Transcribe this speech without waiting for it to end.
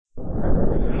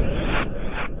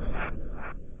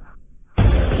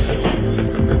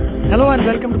and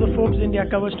welcome to the Forbes India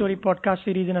Cover Story podcast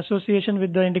series in association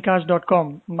with the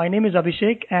Indicast.com. My name is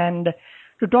Abhishek, and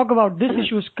to talk about this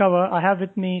issue's cover, I have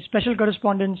with me special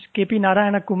correspondents KP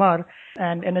Narayana Kumar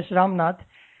and NS Ramnath,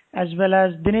 as well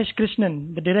as Dinesh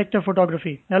Krishnan, the director of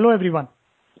photography. Hello, everyone.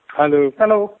 Hello.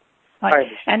 Hello. Hi.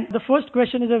 And the first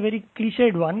question is a very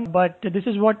cliched one, but this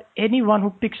is what anyone who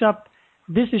picks up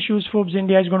this issue's Forbes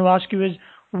India is going to ask you is,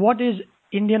 what is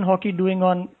Indian hockey doing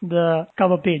on the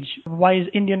cover page? Why is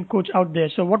Indian coach out there?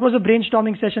 So what was a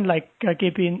brainstorming session like,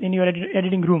 KP, in your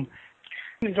editing room?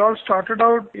 It all started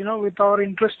out, with our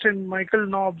interest in Michael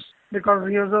Nobbs, because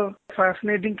he was a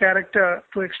fascinating character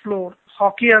to explore.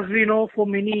 Hockey, as we know, for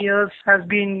many years has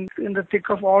been in the thick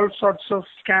of all sorts of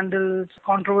scandals,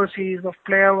 controversies of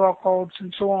player walkouts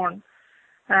and so on.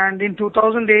 And in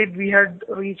 2008, we had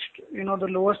reached, the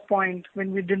lowest point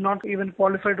when we did not even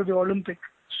qualify to the Olympics.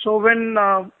 So when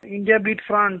India beat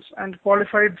France and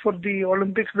qualified for the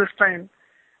Olympics this time,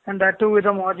 and that too with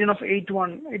a margin of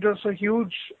 8-1, it was a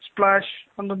huge splash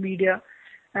on the media,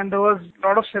 and there was a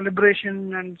lot of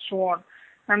celebration and so on.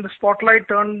 And the spotlight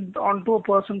turned onto a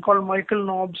person called Michael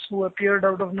Nobbs, who appeared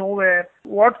out of nowhere.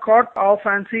 What caught our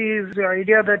fancy is the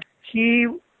idea that he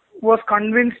was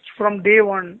convinced from day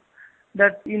one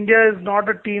that India is not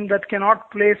a team that cannot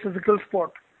play physical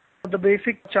sport. The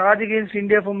basic charge against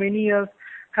India for many years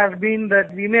has been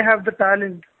that we may have the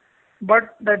talent,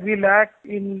 but that we lack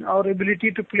in our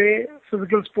ability to play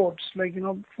physical sports like,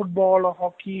 football or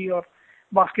hockey or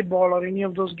basketball or any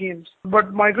of those games.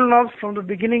 But Michael Nobbs, from the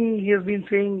beginning, he has been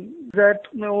saying that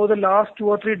over the last 2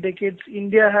 or 3 decades,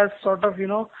 India has sort of,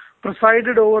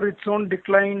 presided over its own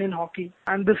decline in hockey.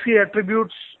 And this he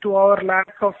attributes to our lack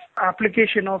of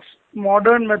application of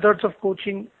modern methods of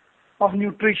coaching, of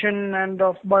nutrition and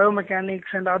of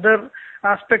biomechanics and other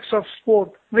aspects of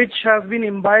sport, which has been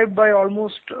imbibed by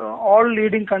almost all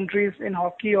leading countries in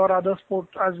hockey or other sports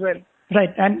as well.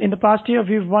 Right, and in the past year,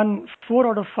 we've won 4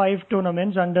 out of 5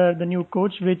 tournaments under the new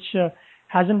coach, which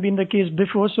hasn't been the case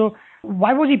before. So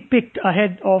why was he picked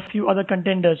ahead of few other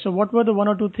contenders? So what were the 1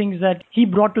 or 2 things that he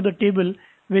brought to the table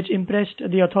which impressed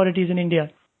the authorities in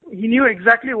India? He knew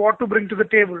exactly what to bring to the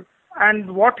table.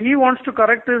 And what he wants to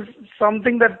correct is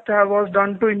something that was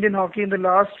done to Indian hockey in the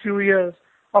last few years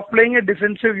of playing a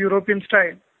defensive European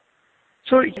style.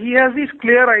 So he has these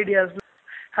clear ideas,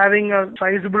 having a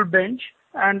sizable bench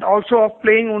and also of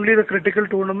playing only the critical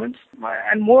tournaments.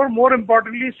 And more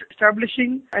importantly,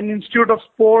 establishing an institute of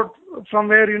sport from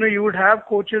where, you would have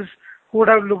coaches who would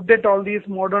have looked at all these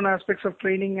modern aspects of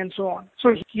training and so on.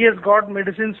 So he has got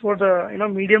medicines for the,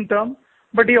 medium term,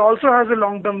 but he also has a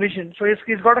long-term vision. So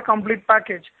he's got a complete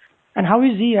package. And how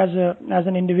is he as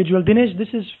an individual? Dinesh,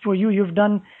 this is for you. You've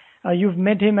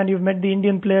met him and you've met the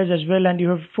Indian players as well, and you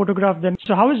have photographed them.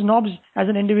 So how is Nobbs as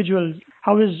an individual?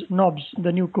 How is Nobbs,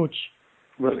 the new coach?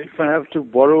 Well, if I have to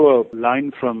borrow a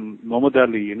line from Muhammad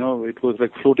Ali, it was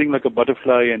like floating like a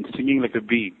butterfly and stinging like a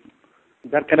bee.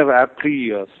 That kind of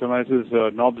aptly surmises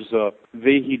Nobbs'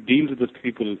 way he deals with his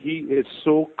people. He is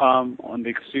so calm on the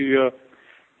exterior.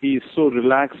 He is so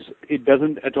relaxed. It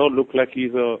doesn't at all look like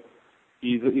he's a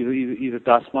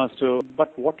taskmaster.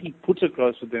 But what he puts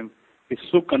across to them is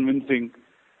so convincing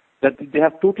that they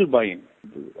have total buy-in.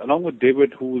 Along with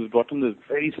David, who has brought in this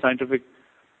very scientific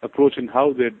approach in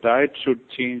how their diet should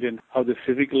change and how their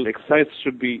physical exercise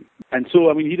should be. And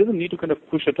so, he doesn't need to kind of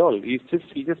push at all. He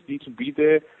just needs to be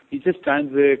there. He just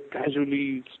stands there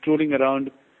casually strolling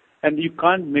around, and you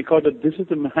can't make out that this is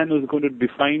the man who's going to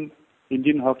define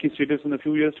Indian hockey status in a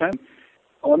few years' time.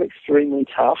 I'm extremely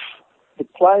tough. The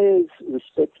players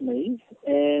respect me,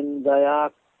 and they are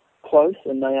close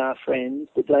and they are friends,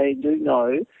 but they do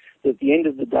know that at the end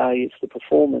of the day, it's the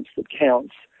performance that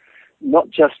counts, not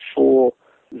just for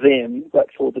them, but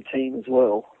for the team as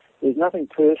well. There's nothing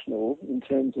personal in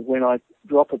terms of when I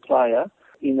drop a player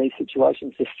in these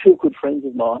situations. They're still good friends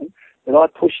of mine, but I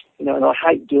push, and I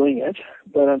hate doing it,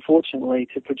 but unfortunately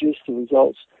to produce the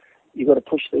results, you've got to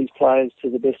push these players to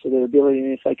the best of their ability,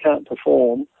 and if they can't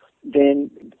perform,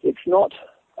 then it's not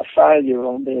a failure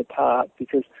on their part,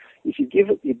 because if you give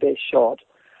it your best shot,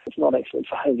 it's not actually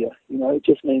failure. It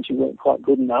just means you weren't quite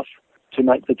good enough to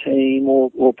make the team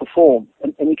or perform.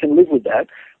 And you can live with that.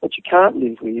 What you can't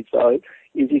live with, though,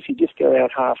 is if you just go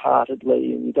out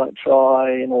half-heartedly and you don't try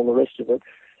and all the rest of it,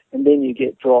 and then you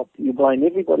get dropped, you blame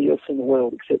everybody else in the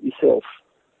world except yourself.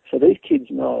 So these kids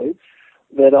know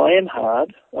that I am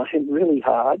hard, I am really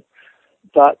hard,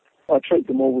 but I treat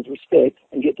them all with respect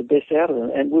and get the best out of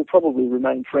them, and we'll probably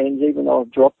remain friends even though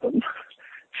I've dropped them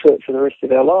for the rest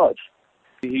of our lives.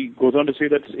 He goes on to say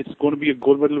that it's going to be a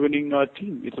gold medal winning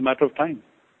team. It's a matter of time.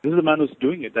 This is the man who's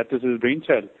doing it. That is his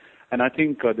brainchild. And I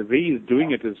think the way he's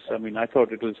doing it is, I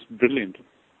thought it was brilliant.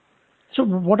 So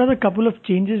what are the couple of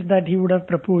changes that he would have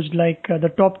proposed, like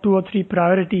the top 2 or 3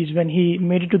 priorities when he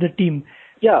made it to the team?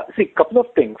 Yeah, see, couple of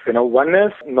things. One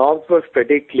is Nobbs was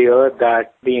pretty clear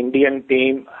that the Indian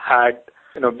team had,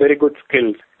 very good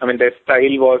skills. Their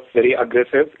style was very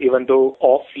aggressive, even though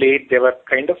off late they were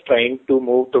kind of trying to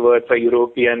move towards a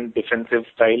European defensive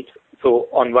style. So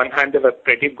on one hand, they were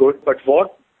pretty good, but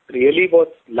what really was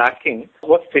lacking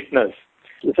was fitness.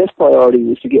 The first priority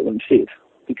was to get them fit,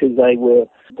 because they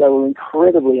were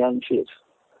incredibly unfit.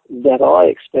 That I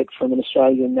expect from an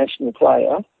Australian national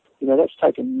player, that's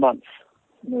taken months.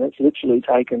 That's literally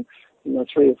taken, 3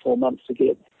 or 4 months to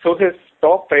get. So his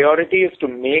top priority is to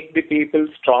make the people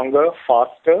stronger,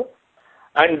 faster,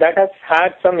 and that has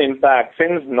had some impact.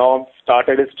 Since Nobbs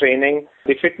started his training,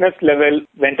 the fitness level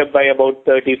went up by about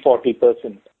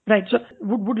 30-40%. Right. So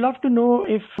would love to know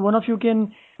if one of you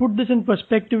can put this in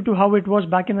perspective to how it was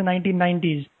back in the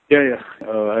 1990s. Yeah.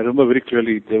 I remember very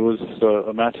clearly there was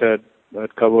a match I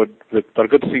had covered with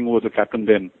Pragat Singh, who was the captain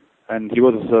then. And he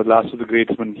was the last of the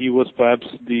greats when he was perhaps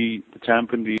the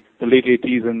champ in the late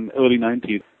 80s and early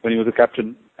 90s when he was the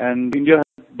captain. And India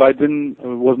by then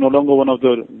was no longer one of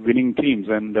the winning teams.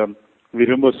 And we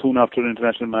remember soon after an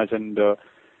international match, and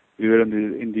we were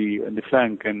in the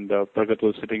flank, and Pragat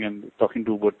was sitting and talking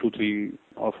to about 2-3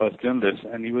 of us journalists,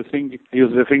 and he was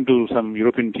referring to some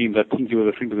European teams. I think he was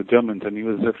referring to the Germans, and he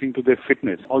was referring to their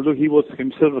fitness. Although he was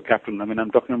himself a captain.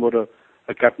 I'm talking about a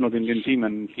captain of the Indian team,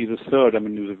 and he's a third.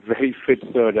 He was a very fit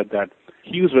third at that.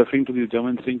 He was referring to the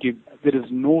Germans, saying there is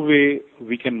no way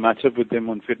we can match up with them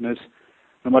on fitness,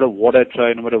 no matter what I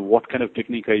try, no matter what kind of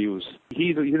technique I use.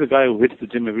 He's a guy who hits the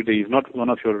gym every day. He's not one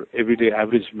of your everyday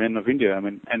average men of India.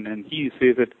 And he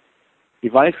says that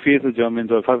if I face the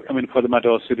Germans, or for the matter,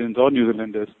 Australians or New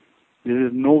Zealanders, there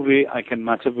is no way I can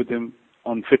match up with them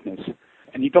on fitness.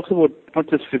 And he talks about not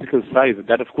just physical size.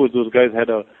 That, of course, those guys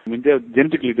they're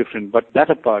genetically different. But that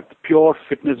apart, pure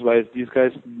fitness-wise, these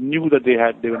guys knew that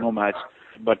they were no match.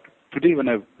 But today when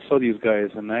I saw these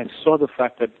guys, and I saw the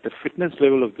fact that the fitness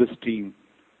level of this team,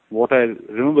 what I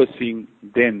remember seeing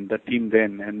then, that team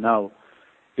then and now,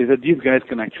 is that these guys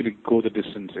can actually go the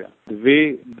distance here. The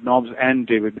way Nobbs and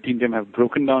David, between them, have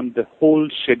broken down the whole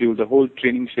schedule, the whole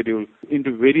training schedule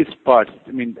into various parts.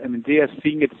 They are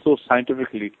seeing it so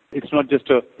scientifically. It's not just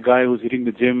a guy who's hitting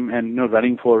the gym and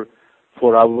running for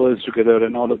hours together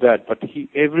and all of that. But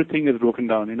everything is broken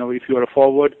down. If you are a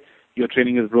forward, your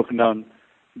training is broken down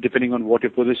depending on what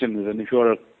your position is. And if you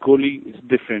are a goalie, it's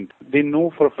different. They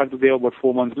know for a fact that they have about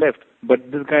 4 months left.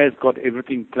 But this guy has got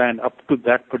everything planned up to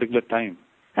that particular time.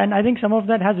 And I think some of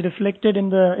that has reflected in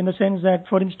the sense that,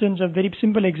 for instance, a very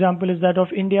simple example is that of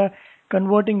India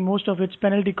converting most of its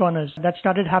penalty corners. That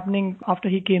started happening after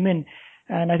he came in.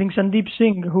 And I think Sandeep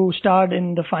Singh, who starred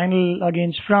in the final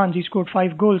against France, he scored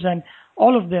 5 goals, and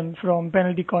all of them from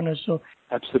penalty corners. So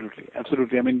Absolutely.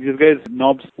 These guys,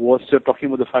 Nobbs was talking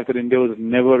about the fact that India was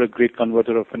never a great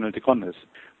converter of penalty corners.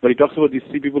 But he talks about these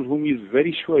 3 people whom he's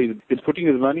very sure he's putting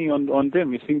his money on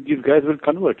them. He thinks these guys will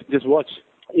convert. Just watch.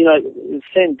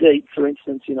 Sandeep, for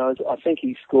instance, I think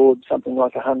he scored something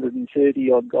like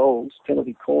 130-odd goals,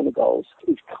 penalty corner goals.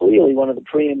 He's clearly one of the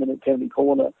preeminent penalty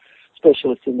corner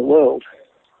specialists in the world.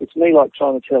 It's me like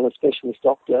trying to tell a specialist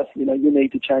doctor, you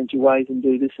need to change your ways and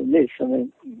do this and this.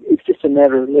 It's just a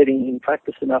matter of letting him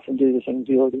practice enough and do the things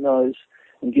he already knows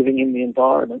and giving him the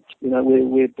environment.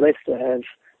 We're blessed to have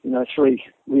 3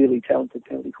 really talented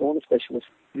penalty corner specialists.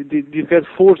 These guys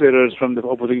force errors from the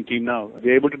opposing team now.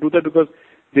 They're able to do that because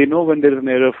they know when there is an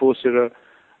error, forced error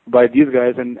by these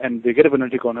guys, and they get a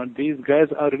penalty corner. These guys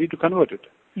are ready to convert it.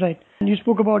 Right. And you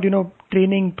spoke about,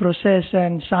 training process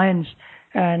and science.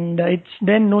 And it's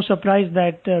then no surprise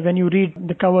that when you read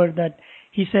the cover that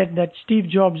he said that Steve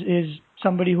Jobs is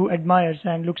somebody who admires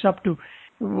and looks up to.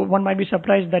 One might be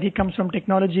surprised that he comes from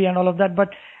technology and all of that,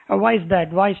 but why is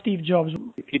that? Why Steve Jobs?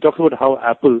 He talks about how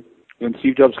Apple, when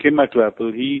Steve Jobs came back to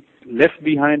Apple, he left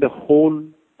behind a whole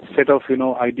set of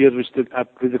ideas which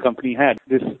the company had.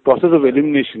 This process of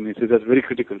elimination, he says, that's very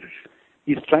critical.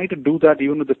 He's trying to do that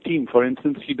even with the team. For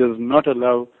instance, he does not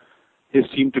allow his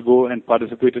team to go and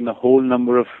participate in a whole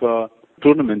number of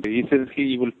tournaments. He says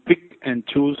he will pick and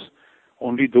choose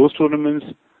only those tournaments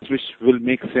which will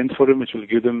make sense for him, which will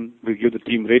give the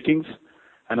team ratings.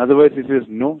 And otherwise, he says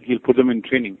no, he'll put them in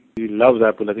training. He loves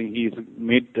Apple. I think he's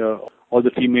made all the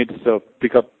teammates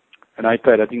pick up an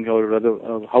iPad. I think, or rather,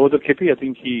 how was the KP? I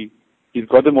think he's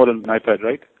got them all on an iPad,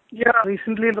 right? Yeah,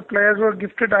 recently the players were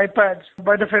gifted iPads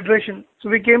by the federation. So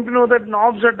we came to know that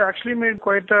Nobbs had actually made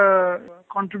quite a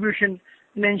contribution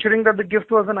in ensuring that the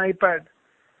gift was an iPad.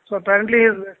 So apparently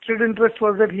his vested interest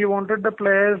was that he wanted the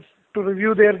players to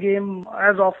review their game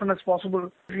as often as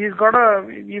possible. He's got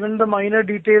even the minor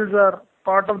details are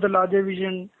part of the larger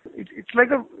vision. It's like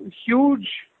a huge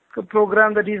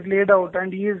program that he's laid out,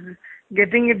 and he is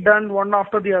getting it done one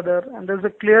after the other. And there's a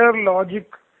clear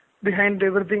logic behind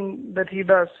everything that he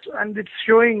does, and it's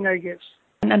showing, I guess.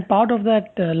 And part of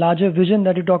that larger vision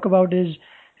that you talk about is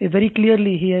very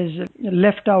clearly he has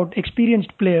left out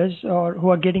experienced players or who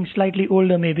are getting slightly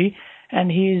older maybe, and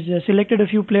he's selected a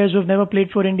few players who have never played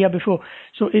for India before.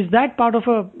 So is that part of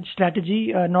a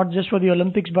strategy, not just for the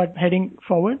Olympics, but heading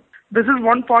forward? This is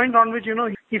one point on which,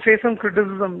 he faced some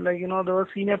criticism. Like, there were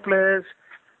senior players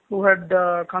who had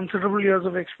considerable years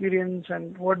of experience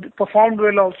and who had performed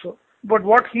well also. But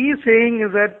what he is saying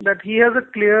is that he has a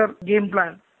clear game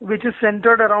plan, which is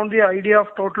centered around the idea of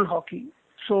total hockey.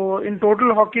 So in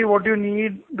total hockey, what you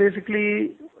need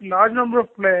basically large number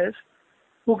of players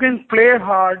who can play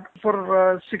hard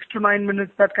for 6 to 9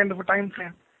 minutes, that kind of a time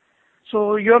frame.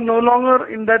 So you're no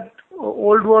longer in that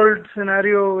old world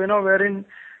scenario, wherein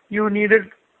you needed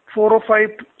 4 or 5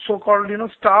 so-called,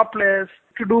 star players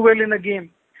to do well in a game.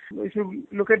 If you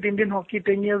look at Indian hockey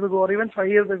 10 years ago or even 5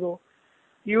 years ago,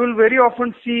 you will very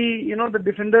often see, the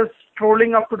defenders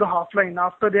strolling up to the half line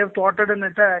after they have thwarted an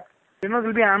attack.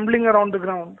 They'll be ambling around the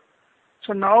ground.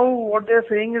 So now what they're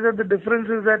saying is that the difference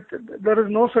is that there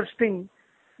is no such thing.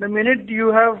 The minute you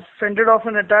have fended off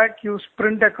an attack, you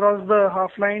sprint across the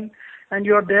half line and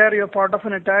you're there, you're part of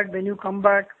an attack, then you come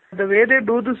back. The way they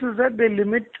do this is that they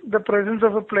limit the presence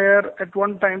of a player at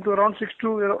one time to around 6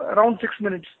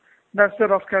 minutes. That's the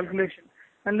rough calculation.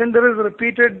 And then there is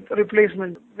repeated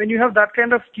replacement. When you have that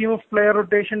kind of scheme of player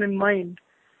rotation in mind,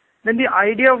 then the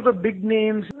idea of the big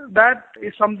names, that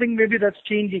is something maybe that's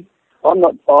changing. I'm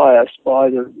not biased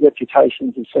by the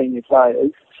reputations of senior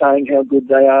players saying how good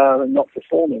they are and not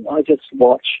performing. I just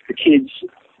watch the kids,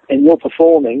 and you're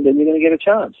performing, then you're going to get a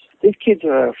chance. These kids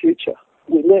are our future.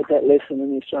 We learnt that lesson in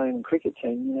the Australian cricket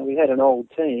team. We had an old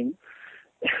team.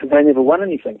 They never won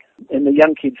anything. And the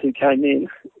young kids who came in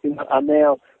are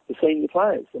now the senior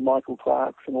players, the Michael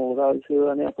Clarks and all of those who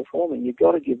are now performing. You've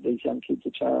got to give these young kids a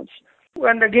chance.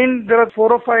 And again, there are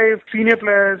 4 or 5 senior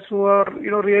players who are,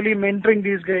 really mentoring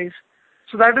these guys.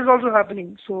 So that is also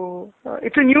happening. So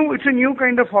it's a new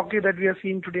kind of hockey that we are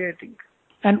seeing today, I think.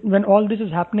 And when all this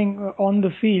is happening on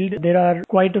the field, there are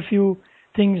quite a few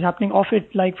things happening off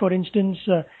it. Like, for instance,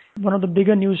 one of the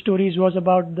bigger news stories was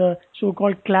about the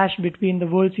so-called clash between the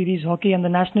World Series hockey and the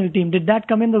national team. Did that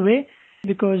come in the way?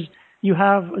 Because you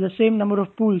have the same number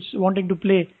of pools wanting to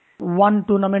play one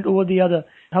tournament over the other.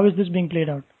 How is this being played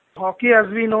out? Hockey, as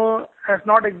we know, has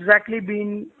not exactly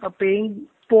been a paying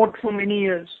sport for many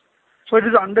years. So it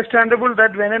is understandable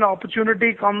that when an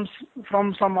opportunity comes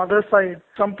from some other side,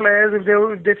 some players,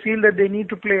 if they feel that they need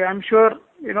to play, I'm sure,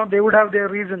 they would have their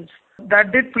reasons.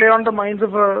 That did play on the minds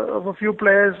of a few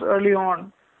players early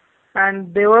on.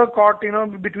 And they were caught,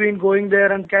 between going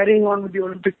there and carrying on with the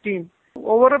Olympic team.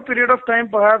 Over a period of time,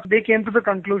 perhaps they came to the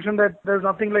conclusion that there's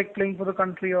nothing like playing for the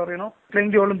country or,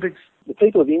 playing the Olympics. The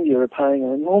people of India are paying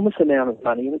an enormous amount of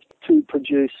money to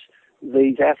produce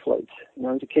these athletes,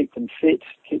 to keep them fit,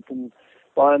 keep them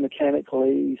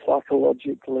biomechanically,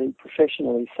 psychologically,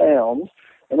 professionally sound.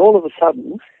 And all of a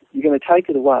sudden, you're going to take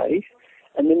it away,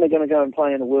 and then they're going to go and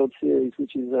play in a World Series,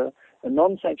 which is a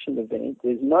non-sanctioned event.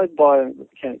 There's no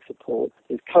biomechanic support.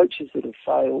 There's coaches that have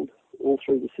failed all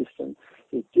through the system.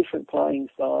 There's different playing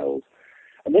styles.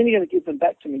 And then you're going to give them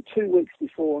back to me 2 weeks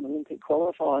before an Olympic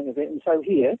qualifying event and say,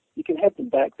 here, you can have them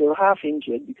back. They were half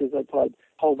injured because they played a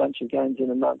whole bunch of games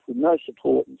in a month with no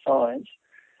support and science.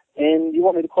 And you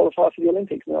want me to qualify for the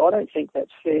Olympics? No, I don't think that's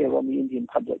fair on the Indian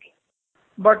public.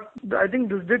 But I think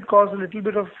this did cause a little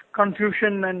bit of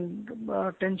confusion and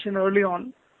tension early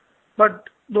on. But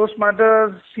those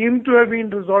matters seem to have been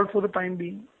resolved for the time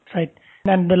being. Right.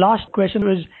 And the last question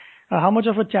was, how much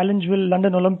of a challenge will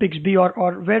London Olympics be, or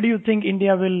where do you think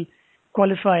India will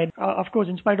qualify? Of course,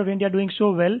 in spite of India doing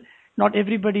so well, not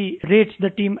everybody rates the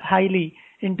team highly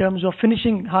in terms of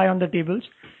finishing high on the tables.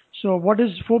 So what is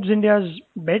Forbes India's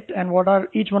bet, and what are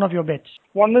each one of your bets?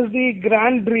 One is the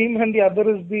grand dream and the other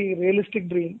is the realistic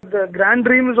dream. The grand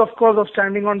dream is, of course, of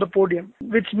standing on the podium,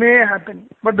 which may happen.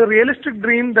 But the realistic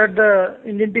dream that the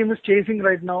Indian team is chasing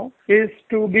right now is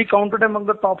to be counted among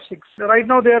the top 6. Right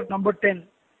now they are number 10.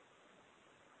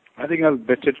 I think I'll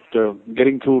bet it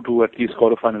getting through to at least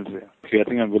quarterfinals there. Okay, I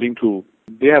think I'm willing to.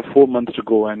 They have 4 months to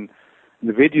go, and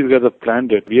the way these guys have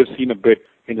planned it, we have seen a bit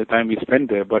in the time we spent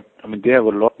there, but they have a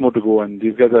lot more to go, and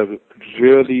these guys are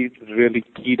really, really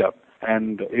keyed up.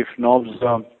 And if Nobbs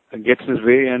gets his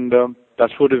way, and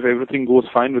touch wood if everything goes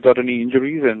fine without any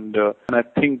injuries. And I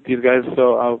think these guys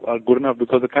are good enough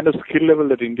because the kind of skill level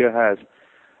that India has,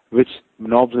 which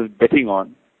Nobbs is betting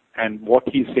on, and what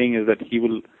he's saying is that he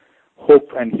will hope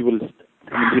and he'll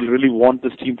really want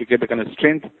this team to get the kind of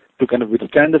strength to kind of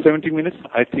withstand the 70 minutes.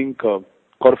 I think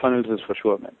quarterfinals is for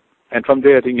sure, man. And from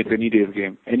there, I think it's any day's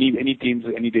game. Any team's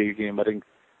any day game. I think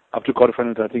up to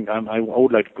quarterfinals, I think I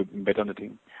would like to bet on the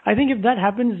team. I think if that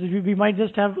happens, we might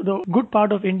just have the good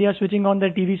part of India switching on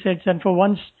their TV sets, and for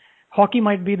once, hockey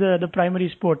might be the primary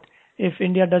sport if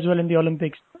India does well in the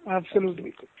Olympics.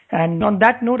 Absolutely. And on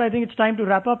that note, I think it's time to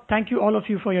wrap up. Thank you all of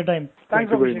you for your time.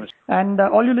 Thank you very much. And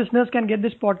all you listeners can get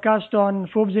this podcast on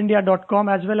ForbesIndia.com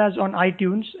as well as on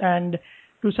iTunes. And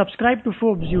to subscribe to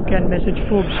Forbes, you can message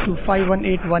Forbes to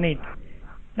 51818.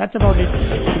 That's about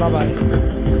it.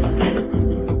 Bye-bye.